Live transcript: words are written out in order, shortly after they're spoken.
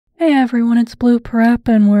Hey everyone, it's BlueParappa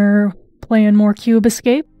and we're playing more Cube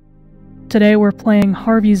Escape. Today we're playing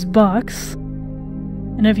Harvey's Box.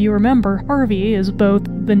 And if you remember, Harvey is both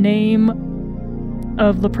the name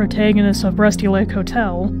of the protagonist of Rusty Lake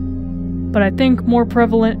Hotel, but I think more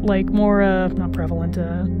prevalent,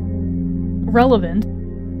 relevant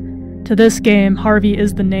to this game, Harvey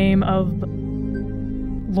is the name of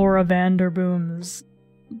Laura Vanderboom's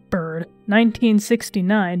bird.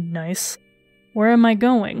 1969, nice. Where am I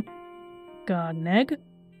going? Got an egg?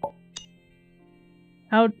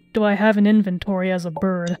 How do I have an inventory as a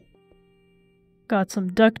bird? Got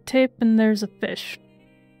some duct tape and there's a fish.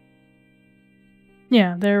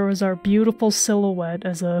 Yeah, there was our beautiful silhouette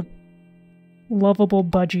as a lovable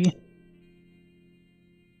Budgie.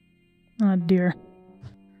 Oh dear.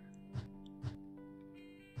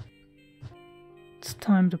 It's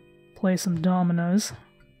time to play some dominoes.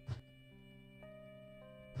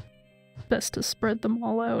 Best to spread them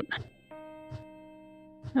all out.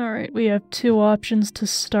 Alright, we have two options to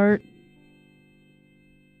start.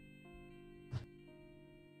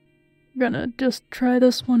 Gonna just try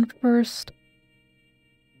this one first.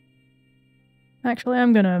 Actually,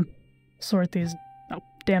 I'm gonna sort these. Oh,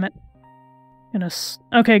 damn it.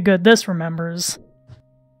 Okay, good, this remembers.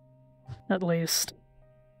 At least.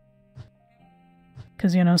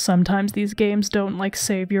 Because, you know, sometimes these games don't, like,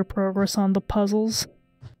 save your progress on the puzzles.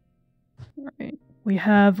 Alright, we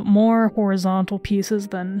have more horizontal pieces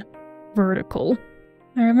than vertical.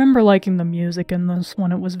 I remember liking the music in this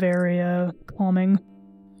one, it was very, calming.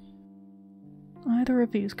 Either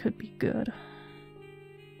of these could be good.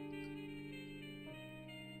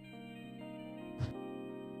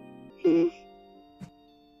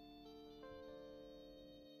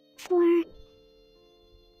 Four.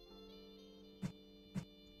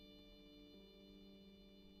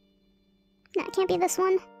 No, it can't be this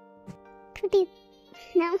one. Could be...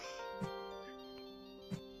 no.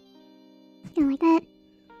 Go like that.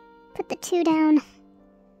 Put the 2 down.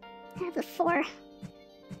 Have the 4.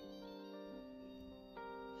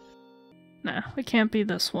 Nah, it can't be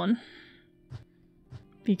this one.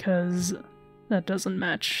 Because that doesn't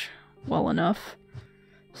match well enough.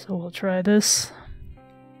 So we'll try this.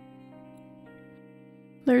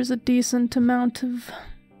 There's a decent amount of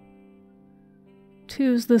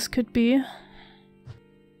 2s this could be.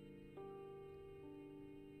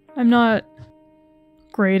 I'm not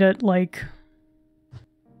great at, like,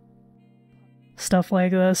 stuff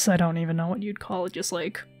like this. I don't even know what you'd call it, just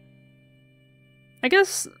like... I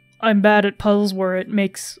guess I'm bad at puzzles where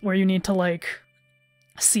you need to, like,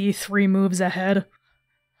 see 3 moves ahead.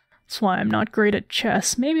 That's why I'm not great at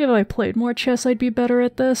chess. Maybe if I played more chess I'd be better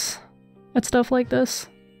at this. At stuff like this.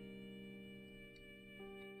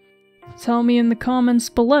 Tell me in the comments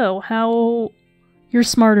below how you're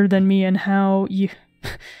smarter than me and how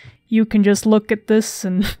you can just look at this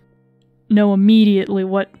and know immediately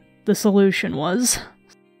what the solution was.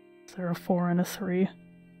 Is there a 4 and a 3?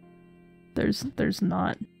 There's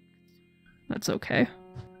not. That's okay.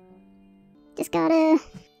 Just gotta...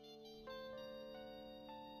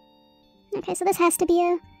 Okay, so this has to be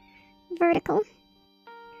a vertical.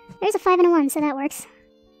 There's a 5 and a 1, so that works.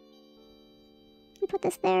 We put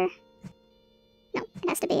this there. No, it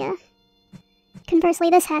has to be a... Conversely,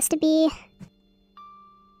 this has to be...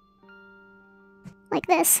 like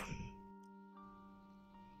this.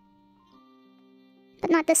 But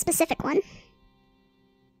not this specific one.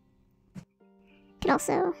 Could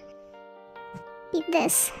also be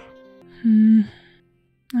this. I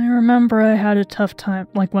remember I had a tough time,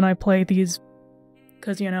 like, when I played these,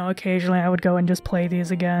 because, you know, occasionally I would go and just play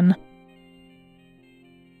these again.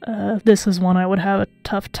 This is one I would have a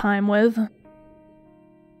tough time with.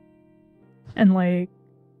 And, like...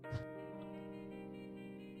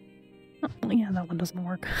 Oh, yeah, that one doesn't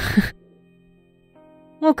work.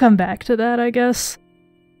 We'll come back to that, I guess.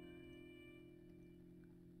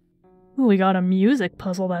 Ooh, we got a music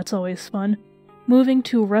puzzle, that's always fun. Moving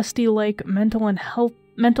to Rusty Lake, mental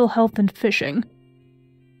health and fishing.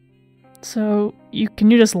 So,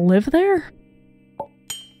 can you just live there?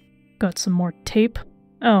 Got some more tape.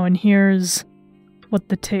 Oh, and here's what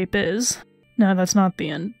the tape is. No, that's not the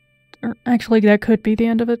end. Or actually, that could be the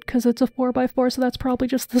end of it, because it's a 4x4, so that's probably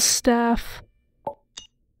just the staff.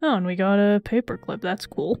 Oh, and we got a paperclip, that's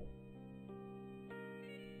cool.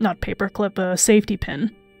 Not paperclip, a safety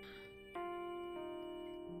pin.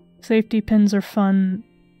 Safety pins are fun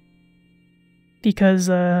because,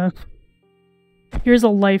 here's a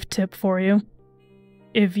life tip for you.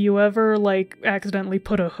 If you ever, like, accidentally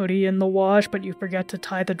put a hoodie in the wash, but you forget to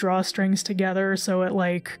tie the drawstrings together so it,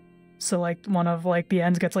 like, one of, like, the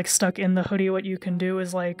ends gets, like, stuck in the hoodie, what you can do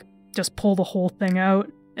is, like, just pull the whole thing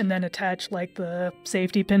out and then attach, like, the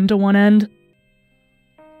safety pin to one end.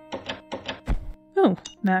 Oh,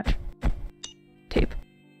 match. Tape.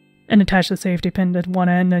 And attach the safety pin to one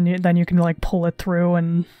end, and then you can, like, pull it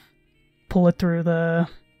through the...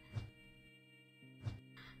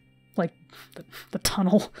 like, the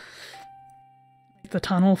tunnel. The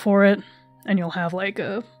tunnel for it, and you'll have, like,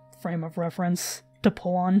 a frame of reference to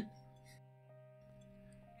pull on.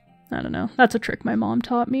 I don't know. That's a trick my mom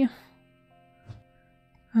taught me.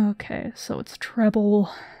 Okay, so it's treble.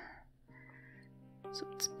 So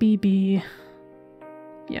it's BB.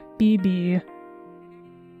 Yeah, BB.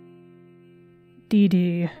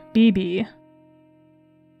 DD. BB.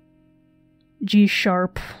 G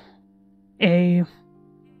sharp. A.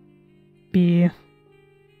 B.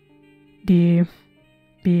 D.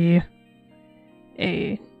 B.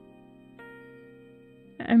 A.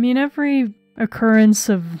 I mean, every occurrence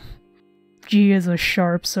of G is a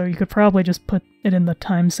sharp, so you could probably just put it in the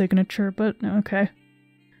time signature, but okay.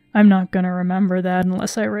 I'm not gonna remember that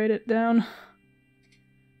unless I write it down.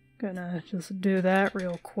 Gonna just do that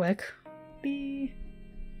real quick. B.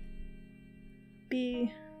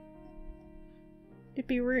 B.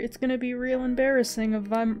 It's gonna be real embarrassing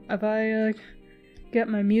if I get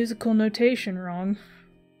my musical notation wrong.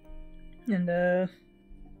 And,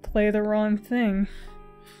 play the wrong thing.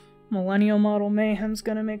 Millennial Model Mayhem's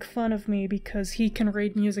gonna make fun of me because he can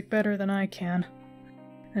read music better than I can.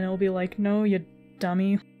 And he'll be like, no, you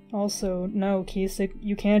dummy. Also, no,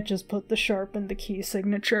 you can't just put the sharp in the key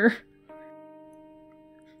signature.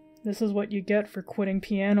 This is what you get for quitting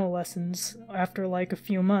piano lessons after like a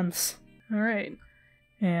few months. Alright.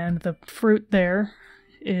 And the fruit there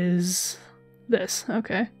is this,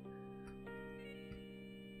 okay.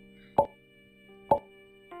 I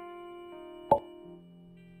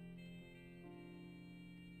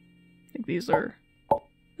think these are...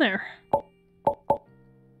 there.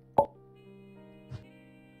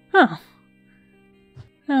 Oh.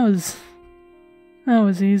 That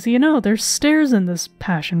was easy. You know, there's stairs in this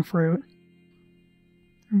passion fruit.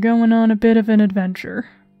 We're going on a bit of an adventure.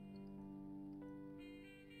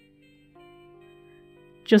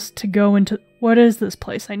 Just to go into... What is this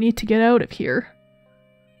place? I need to get out of here.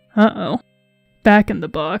 Uh-oh. Back in the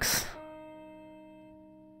box.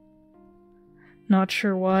 Not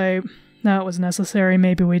sure why that was necessary.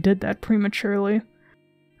 Maybe we did that prematurely.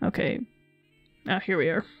 Okay. Now here we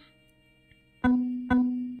are.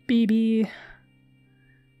 BB.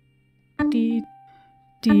 D.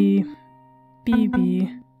 D.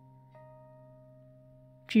 BB.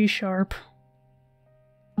 G sharp.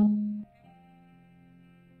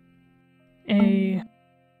 A.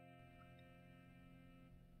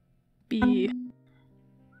 B.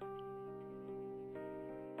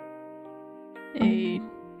 A.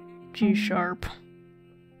 G sharp.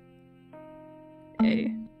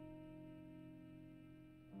 A.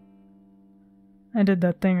 I did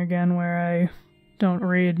that thing again where I don't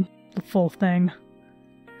read the full thing.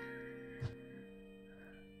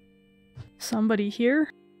 Somebody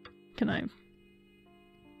here? Can I?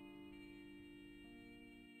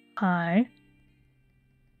 Hi.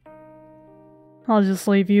 I'll just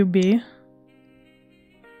leave you be.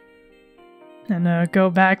 And go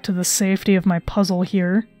back to the safety of my puzzle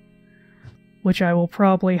here. Which I will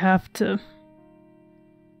probably have to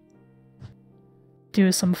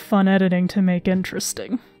do some fun editing to make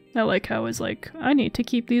interesting. I like how I was like, I need to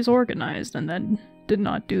keep these organized, and then did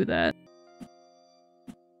not do that.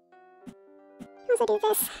 Also do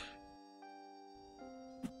this.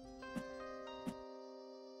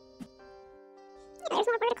 Yeah, there's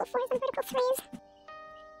more vertical 4s and vertical 3s. And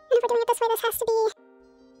if we're doing it this way, this has to be...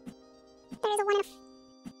 There's a 1 and a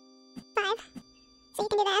 5. So you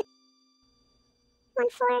can do that. 1,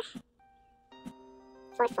 4.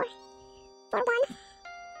 4, 4. 4, 1.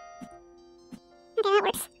 Okay, that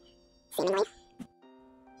works. Seemingly.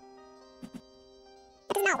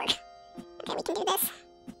 That does not work. Okay, we can do this.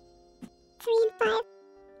 3 and 5.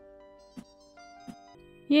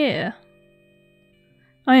 Yeah.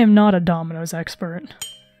 I am not a dominoes expert.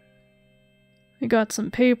 I got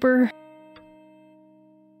some paper.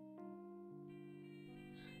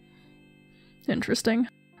 Interesting.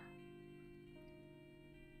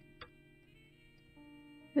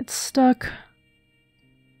 It's stuck.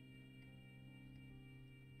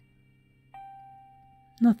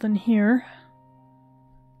 Nothing here.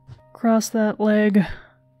 Cross that leg.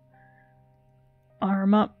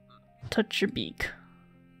 Arm up. Touch your beak.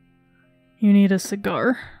 You need a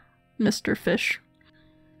cigar, Mr. Fish.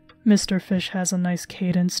 Mr. Fish has a nice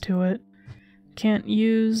cadence to it. Can't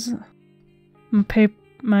use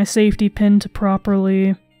my safety pin to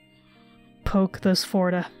properly poke this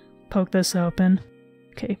open.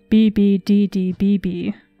 Okay, B, B, D, D, B,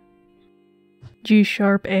 B. G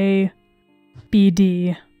sharp, A, B,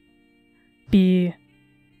 D, B,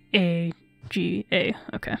 A, G, A.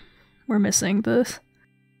 Okay. We're missing the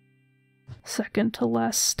second to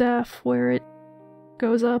last staff where it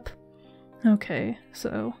goes up. Okay,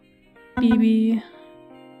 so B, B,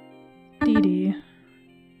 D, D,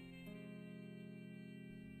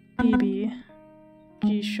 B, B,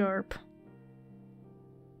 G sharp,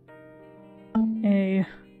 A,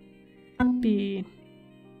 B,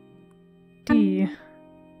 D,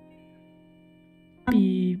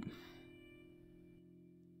 B,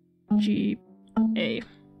 G, A.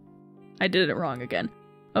 I did it wrong again.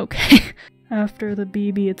 Okay. After the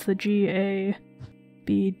B, B, it's the G, A,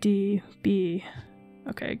 B, D, B.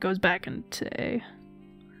 Okay, it goes back into A.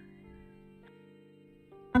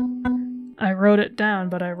 I wrote it down,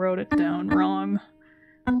 but I wrote it down wrong.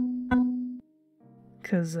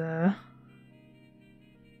 'Cause, oh,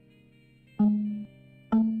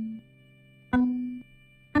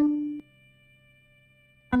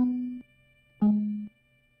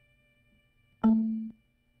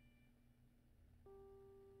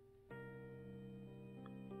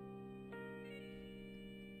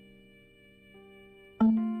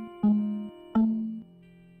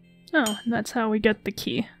 and that's how we get the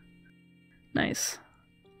key. Nice.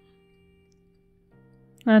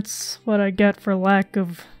 That's what I get for lack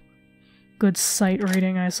of good sight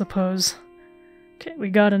reading, I suppose. Okay, we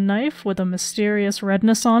got a knife with a mysterious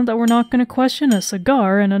redness on it that we're not going to question, a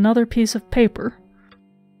cigar, and another piece of paper.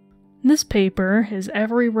 This paper is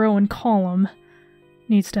every row and column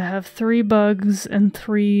needs to have 3 bugs and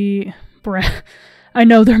 3 I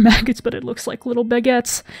know they're maggots, but it looks like little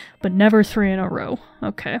baguettes, but never 3 in a row.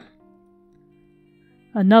 Okay.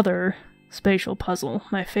 Another spatial puzzle,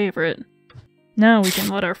 my favorite. Now we can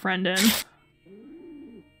let our friend in.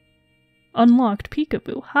 Unlocked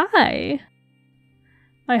peekaboo. Hi!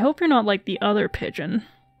 I hope you're not like the other pigeon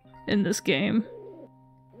in this game.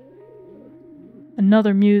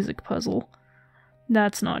 Another music puzzle.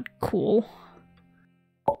 That's not cool.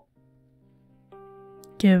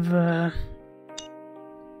 Give, oh,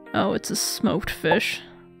 it's a smoked fish.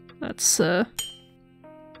 That's, no,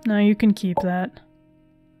 you can keep that.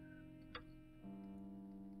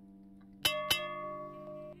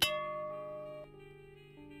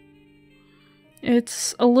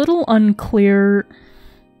 It's a little unclear,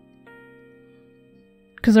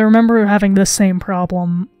 because I remember having the same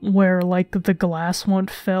problem where, like, the glass won't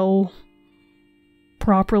fill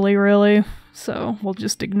properly, really, so we'll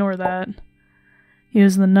just ignore that.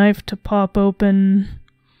 Use the knife to pop open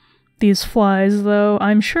these flies, though.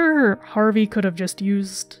 I'm sure Harvey could have just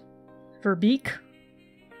used her beak.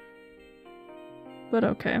 But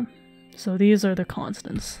okay. So these are the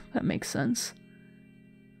constants. That makes sense.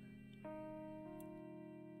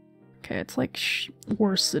 Okay, it's like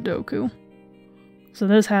worse Sudoku. So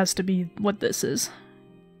this has to be what this is.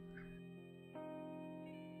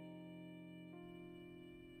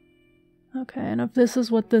 Okay, and if this is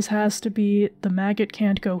what this has to be, the maggot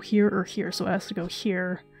can't go here or here, so it has to go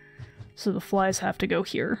here. So the flies have to go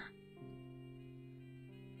here.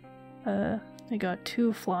 I got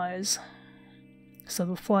 2 flies. So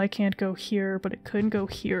the fly can't go here, but it couldn't go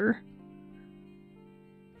here.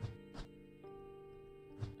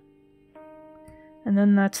 And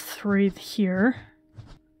then that's 3 here.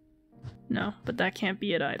 No, but that can't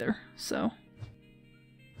be it either, so...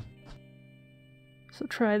 So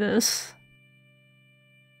try this.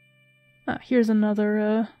 Ah, here's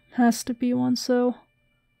another, has to be one, so...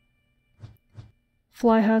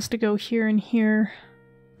 Fly has to go here and here.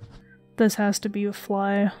 This has to be a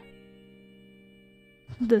fly.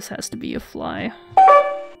 This has to be a fly.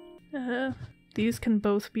 These can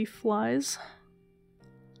both be flies.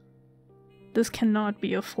 This cannot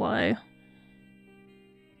be a fly.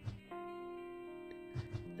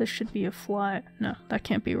 This should be a fly. No, that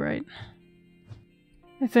can't be right.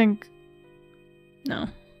 I think... No.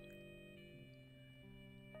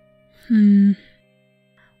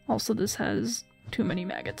 Also, this has too many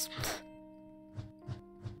maggots.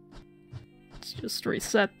 Let's just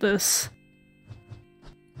reset this.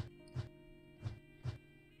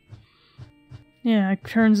 Yeah, it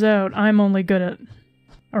turns out I'm only good at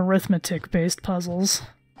arithmetic-based puzzles.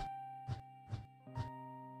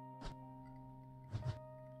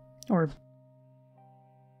 Or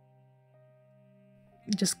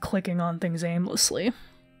just clicking on things aimlessly.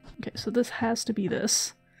 Okay, so this has to be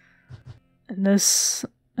this. And this...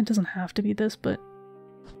 It doesn't have to be this, but...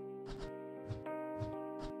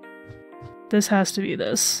 This has to be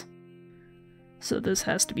this. So this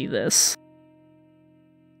has to be this.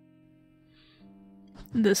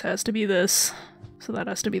 This has to be this. So that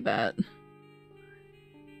has to be that.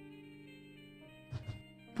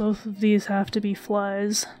 Both of these have to be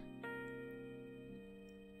flies.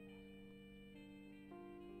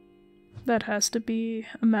 That has to be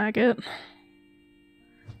a maggot.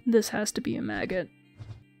 This has to be a maggot.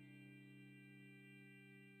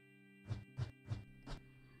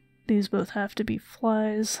 These both have to be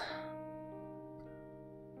flies.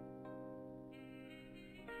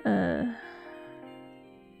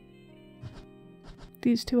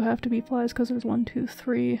 These two have to be flies because there's 1, 2,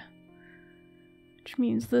 3. Which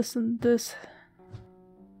means this and this.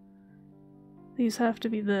 These have to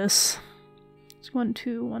be this. It's 1,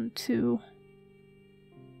 2, 1, 2.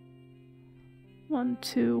 1,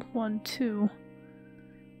 2, 1, 2.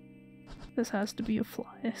 This has to be a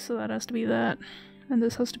fly, so that has to be that. And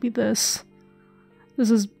this has to be this. This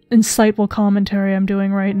is insightful commentary I'm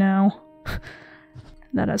doing right now.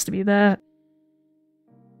 That has to be that.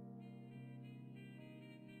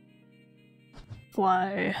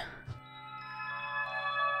 Fly.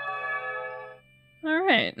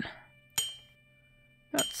 Alright.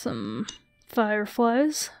 Got some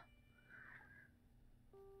fireflies.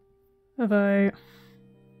 If I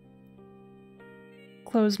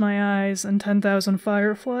close my eyes and 10,000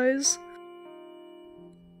 fireflies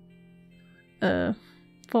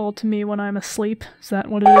fall to me when I'm asleep, is that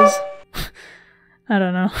what it is? I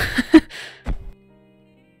don't know.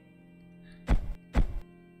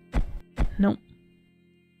 Nope.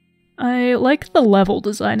 I like the level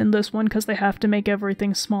design in this one because they have to make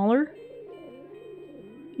everything smaller.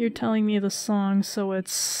 You're telling me the song, so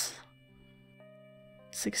it's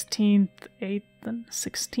 16th, 8th, and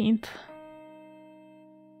 16th.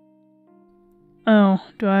 Oh,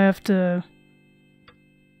 do I have to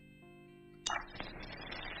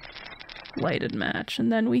lighted match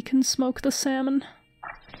and then we can smoke the salmon?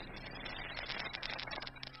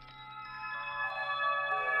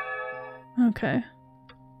 Okay.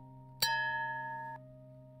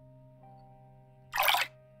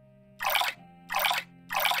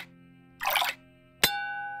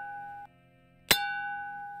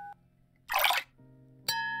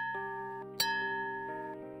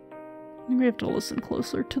 We have to listen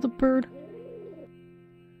closer to the bird.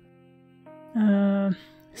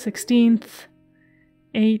 16th,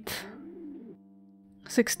 8th,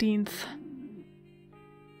 16th,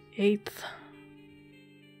 8th.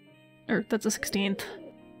 Or, that's a 16th.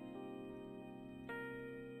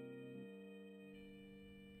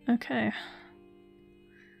 Okay.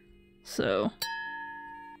 So,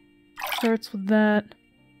 starts with that.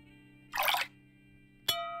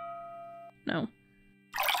 No.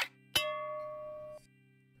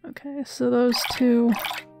 Okay, so those two.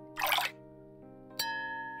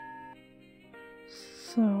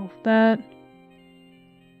 So that.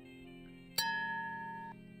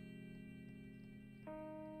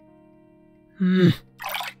 I'm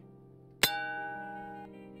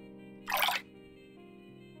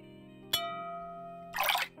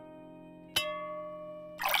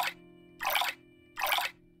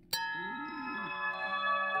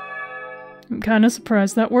kinda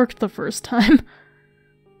surprised that worked the first time.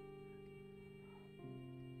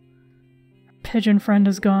 Pigeon friend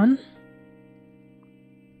is gone.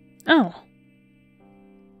 Oh.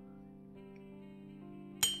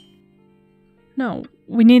 No,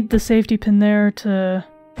 we need the safety pin there to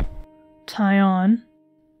tie on.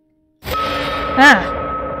 Ah!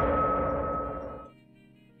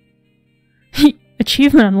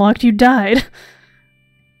 Achievement unlocked, you died.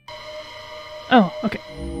 Oh, okay.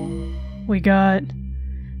 We got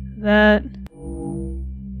that.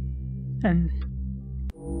 And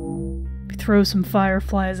we throw some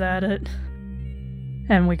fireflies at it.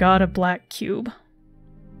 And we got a black cube.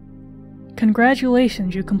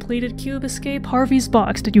 Congratulations, you completed Cube Escape Harvey's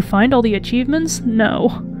box. Did you find all the achievements? No.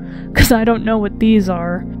 Because I don't know what these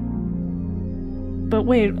are. But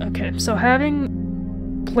wait, okay, so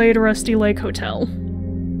having played Rusty Lake Hotel,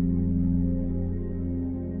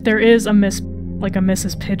 there is a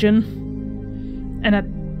Mrs. Pigeon. And at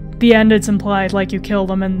the end it's implied like you kill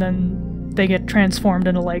them and then they get transformed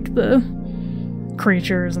into like the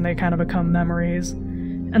creatures and they kind of become memories.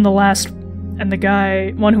 And the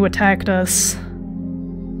guy, one who attacked us,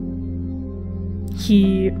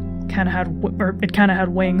 he kind of had, it kind of had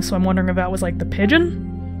wings, so I'm wondering if that was like the pigeon?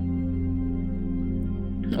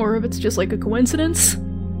 Or if it's just like a coincidence?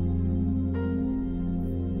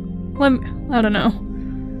 I don't know.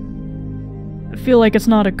 I feel like it's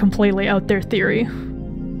not a completely out there theory.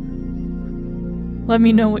 Let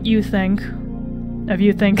me know what you think. If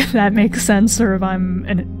you think that makes sense, or if I'm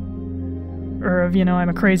I'm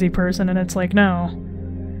a crazy person and it's like, no.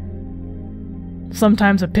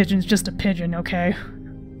 sometimes a pigeon's just a pigeon, okay?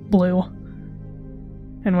 Blue.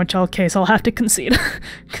 In which case I'll have to concede,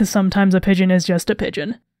 because sometimes a pigeon is just a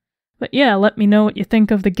pigeon. But yeah, let me know what you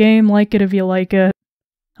think of the game, like it if you like it.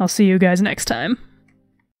 I'll see you guys next time.